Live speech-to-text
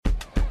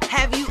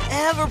Have you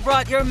ever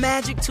brought your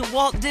magic to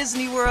Walt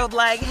Disney World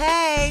like,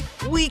 hey,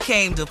 we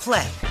came to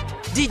play?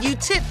 Did you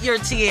tip your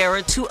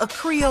tiara to a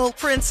Creole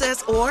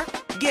princess or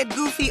get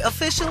goofy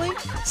officially?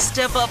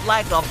 Step up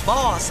like a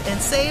boss and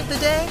save the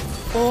day?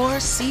 Or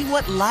see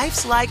what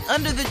life's like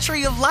under the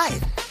tree of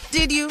life?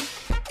 Did you?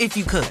 If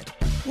you could.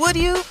 Would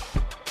you?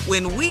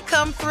 When we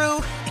come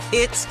through,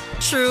 it's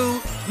true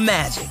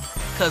magic.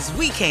 'Cause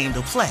we came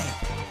to play.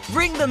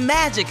 Bring the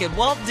magic at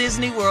Walt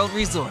Disney World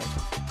Resort.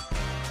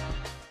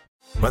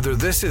 Whether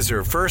this is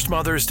her first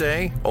Mother's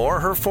Day or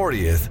her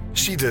 40th,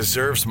 she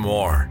deserves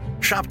more.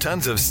 Shop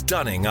tons of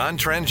stunning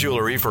on-trend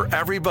jewelry for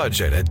every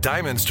budget at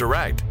Diamonds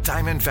Direct.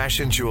 Diamond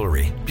fashion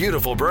jewelry,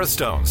 beautiful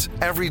birthstones,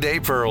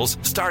 everyday pearls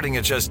starting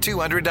at just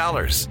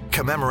 $200.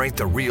 Commemorate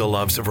the real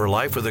loves of her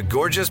life with a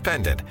gorgeous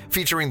pendant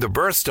featuring the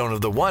birthstone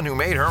of the one who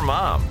made her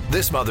mom.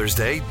 This Mother's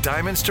Day,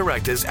 Diamonds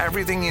Direct is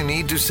everything you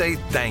need to say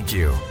thank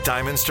you.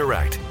 Diamonds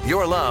Direct,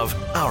 your love,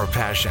 our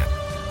passion.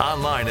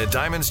 Online at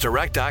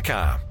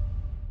diamondsdirect.com.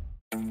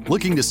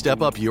 Looking to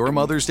step up your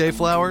Mother's Day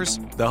flowers?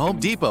 The Home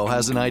Depot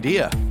has an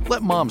idea.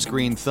 Let Mom's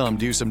green thumb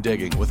do some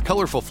digging with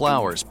colorful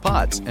flowers,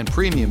 pots, and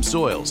premium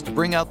soils to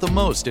bring out the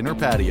most in her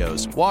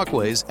patios,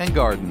 walkways, and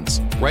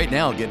gardens. Right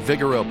now, get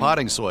Vigoro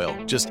potting soil,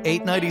 just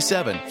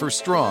 $8.97 for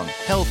strong,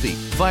 healthy,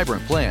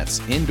 vibrant plants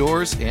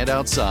indoors and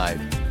outside.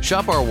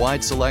 Shop our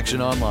wide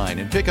selection online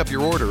and pick up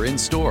your order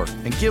in-store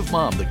and give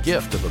Mom the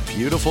gift of a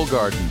beautiful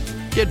garden.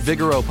 Get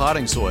Vigoro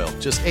potting soil,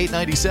 just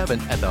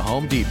 $8.97 at the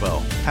Home Depot.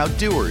 How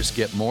doers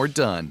get more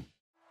done.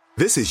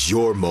 This is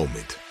your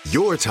moment,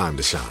 your time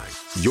to shine,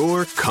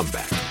 your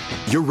comeback.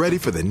 You're ready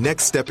for the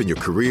next step in your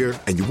career,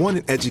 and you want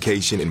an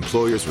education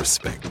employers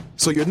respect.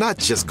 So you're not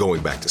just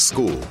going back to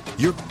school,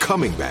 you're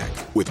coming back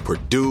with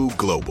Purdue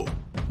Global.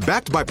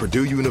 Backed by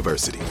Purdue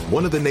University,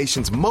 one of the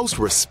nation's most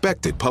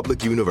respected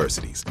public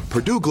universities,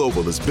 Purdue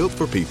Global is built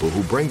for people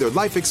who bring their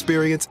life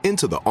experience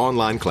into the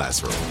online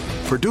classroom.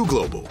 Purdue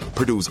Global,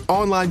 Purdue's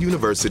online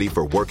university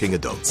for working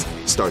adults.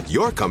 Start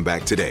your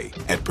comeback today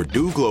at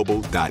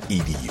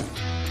purdueglobal.edu.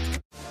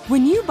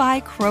 When you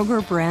buy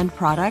Kroger brand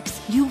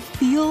products, you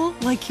feel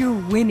like you're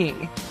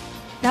winning.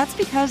 That's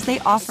because they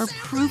offer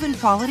proven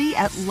quality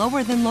at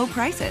lower than low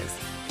prices.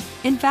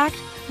 In fact,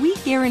 we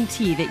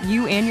guarantee that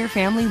you and your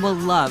family will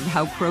love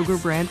how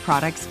Kroger brand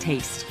products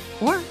taste,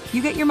 or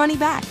you get your money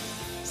back.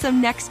 So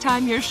next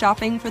time you're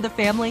shopping for the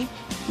family,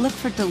 look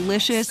for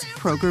delicious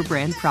Kroger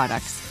brand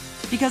products,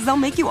 because they'll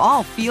make you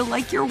all feel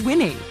like you're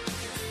winning.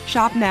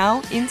 Shop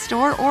now,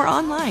 in-store, or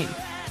online.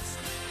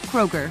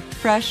 Kroger,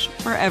 fresh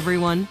for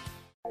everyone.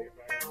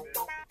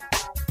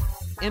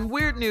 In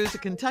weird news, a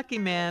Kentucky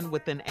man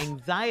with an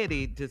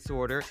anxiety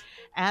disorder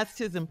asked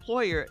his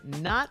employer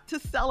not to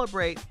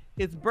celebrate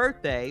his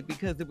birthday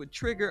because it would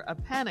trigger a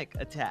panic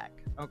attack,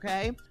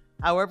 okay?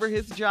 However,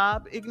 his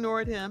job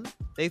ignored him.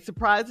 They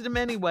surprised him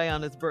anyway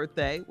on his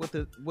birthday with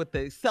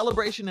a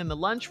celebration in the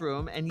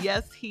lunchroom, and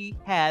yes, he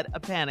had a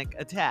panic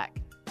attack.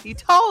 He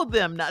told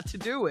them not to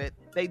do it.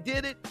 They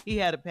did it. He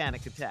had a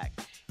panic attack.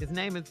 His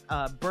name is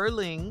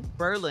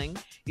Burling.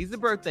 He's a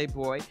birthday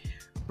boy.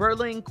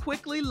 Burling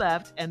quickly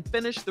left and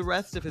finished the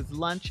rest of his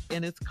lunch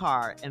in his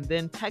car and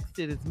then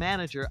texted his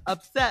manager,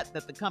 upset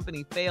that the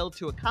company failed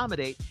to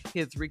accommodate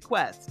his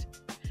request.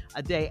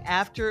 A day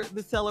after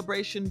the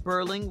celebration,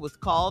 Burling was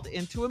called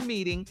into a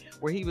meeting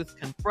where he was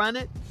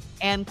confronted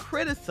and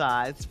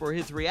criticized for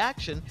his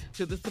reaction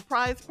to the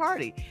surprise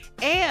party.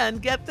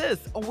 And get this,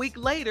 a week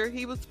later,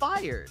 he was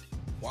fired.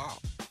 Wow.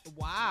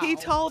 He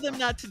told them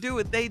not to do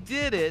it. They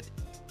did it.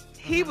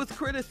 He was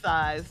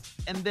criticized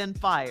and then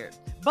fired.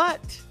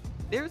 But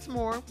there's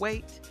more.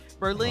 Wait.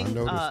 Burling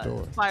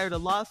fired a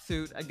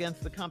lawsuit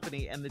against the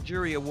company, and the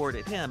jury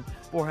awarded him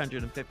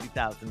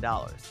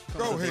 $450,000.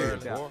 Go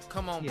ahead, boy.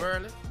 Come on, Yeah.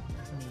 Burling.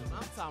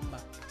 I'm talking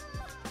about.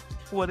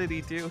 What did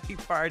he do? He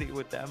partied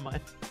with that money.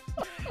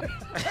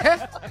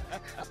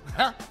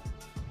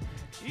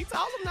 He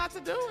told him not to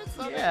do it.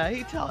 So Yeah,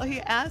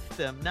 he asked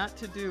them not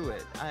to do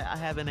it. I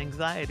have an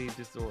anxiety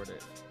disorder.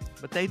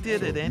 But they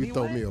did it anyway. You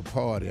throw me a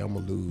party, I'm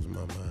going to lose my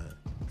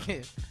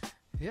mind.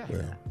 Yeah.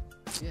 Well,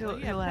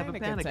 He'll have a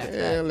panic attack.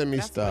 yeah, let me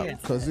That's stop,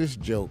 what- because this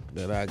joke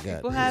that I got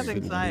People have is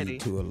gonna anxiety.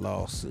 lead to a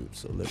lawsuit,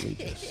 so let me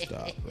just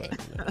stop right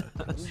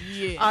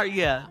now.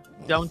 Yeah.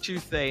 Don't you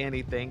say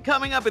anything.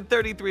 Coming up in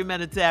 33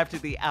 minutes after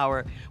the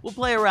hour, we'll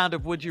play a round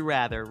of Would You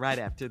Rather right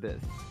after this.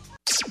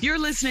 You're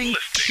listening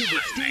to the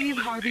Steve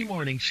Harvey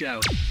Morning Show.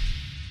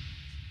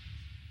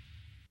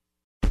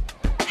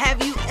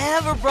 Have you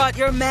ever brought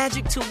your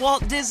magic to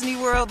Walt Disney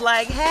World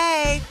like,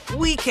 hey,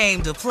 we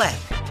came to play?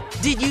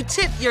 Did you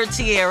tip your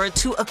tiara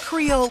to a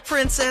Creole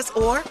princess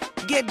or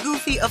get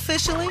goofy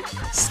officially?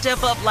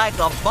 Step up like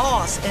a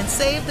boss and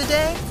save the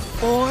day?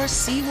 Or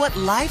see what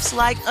life's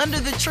like under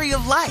the tree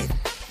of life?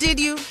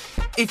 Did you?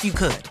 If you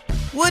could.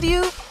 Would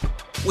you?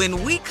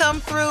 When we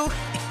come through,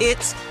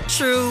 it's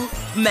true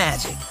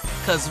magic.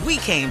 'Cause we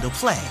came to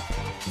play.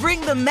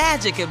 Bring the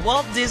magic at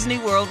Walt Disney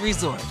World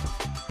Resort.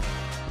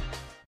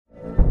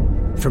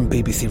 From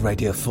BBC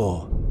Radio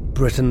 4,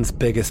 Britain's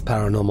biggest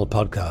paranormal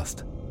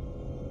podcast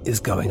is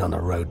going on a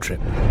road trip.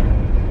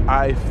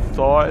 I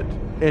thought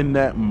in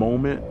that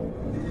moment,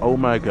 oh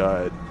my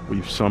God,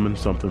 we've summoned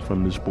something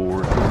from this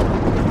board.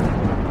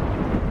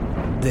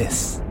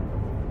 This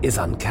is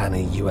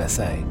Uncanny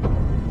USA.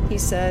 He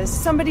says,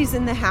 somebody's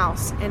in the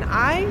house, and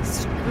I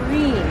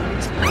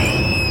screamed.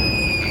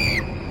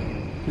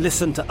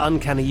 Listen to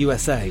Uncanny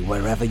USA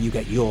wherever you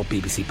get your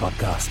BBC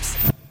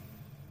podcasts,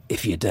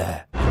 if you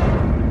dare.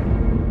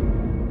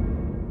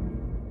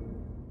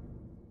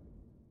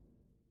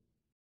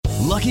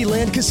 Lucky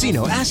Land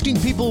Casino, asking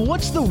people,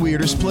 what's the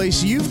weirdest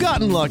place you've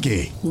gotten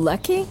lucky?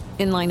 Lucky?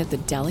 In line at the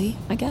deli,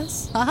 I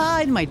guess?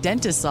 Aha, in my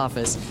dentist's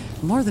office.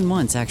 More than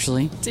once,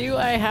 actually. Do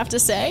I have to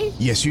say?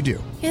 Yes, you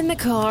do. In the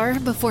car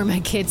before my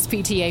kids'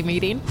 PTA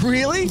meeting.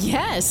 Really?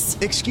 Yes.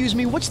 Excuse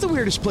me, what's the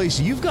weirdest place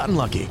you've gotten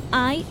lucky?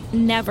 I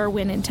never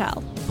win and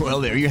tell.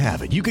 Well, there you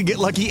have it. You can get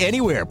lucky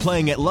anywhere,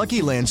 playing at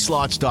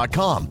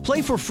LuckyLandSlots.com.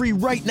 Play for free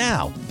right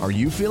now. Are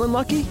you feeling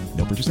lucky?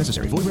 No purchase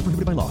necessary. Void where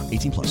prohibited by law.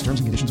 18+. Terms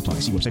and conditions apply.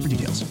 See website for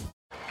details.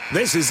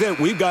 This is it.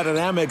 We've got an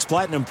Amex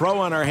Platinum Pro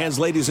on our hands,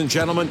 ladies and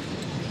gentlemen.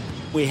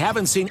 We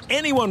haven't seen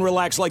anyone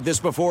relax like this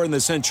before in the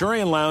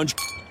Centurion Lounge.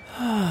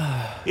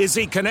 Is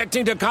he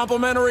connecting to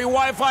complimentary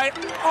Wi-Fi?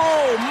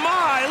 Oh,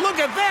 my! Look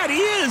at that!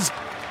 He is!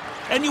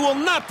 And you will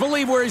not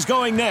believe where he's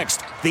going next.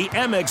 The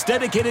Amex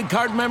dedicated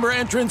card member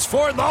entrance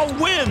for the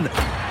win!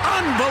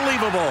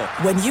 Unbelievable!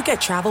 When you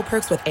get travel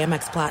perks with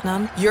Amex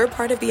Platinum, you're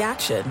part of the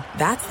action.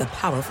 That's the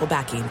powerful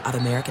backing of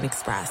American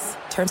Express.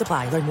 Terms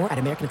apply. Learn more at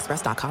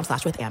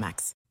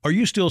americanexpress.com/withAmex. Are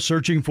you still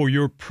searching for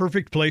your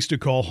perfect place to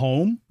call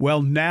home?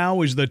 Well,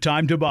 now is the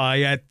time to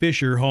buy at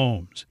Fisher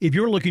Homes. If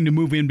you're looking to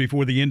move in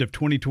before the end of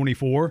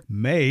 2024,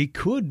 May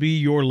could be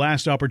your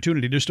last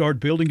opportunity to start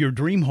building your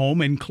dream home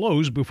and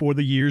close before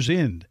the year's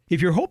end.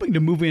 If you're hoping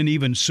to move in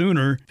even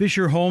sooner,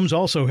 Fisher Homes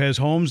also has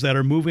homes that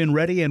are move-in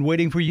ready and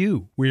waiting for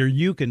you, where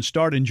you can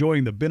start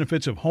enjoying the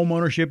benefits of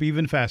homeownership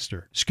even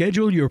faster.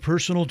 Schedule your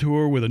personal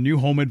tour with a new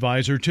home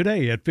advisor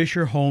today at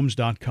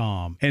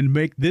FisherHomes.com and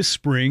make this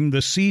spring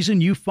the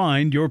season you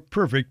find your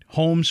perfect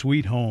home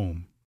sweet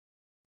home.